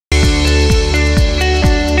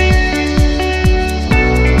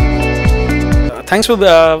Thanks for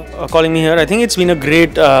calling me here. I think it's been a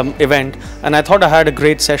great event, and I thought I had a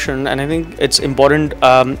great session. And I think it's important.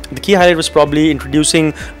 The key highlight was probably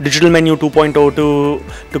introducing digital menu 2.0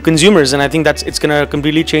 to consumers, and I think it's going to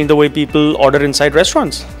completely change the way people order inside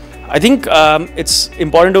restaurants. I think it's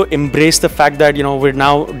important to embrace the fact that we're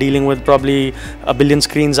now dealing with probably a billion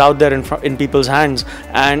screens out there in people's hands,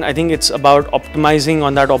 and I think it's about optimizing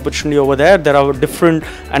on that opportunity over there. There are different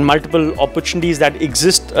and multiple opportunities that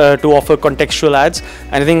exist to offer contextual ads,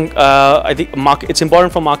 and I think it's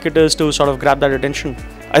important for marketers to sort of grab that attention.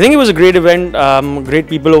 I think it was a great event, great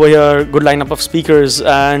people over here, good lineup of speakers,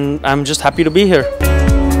 and I'm just happy to be here.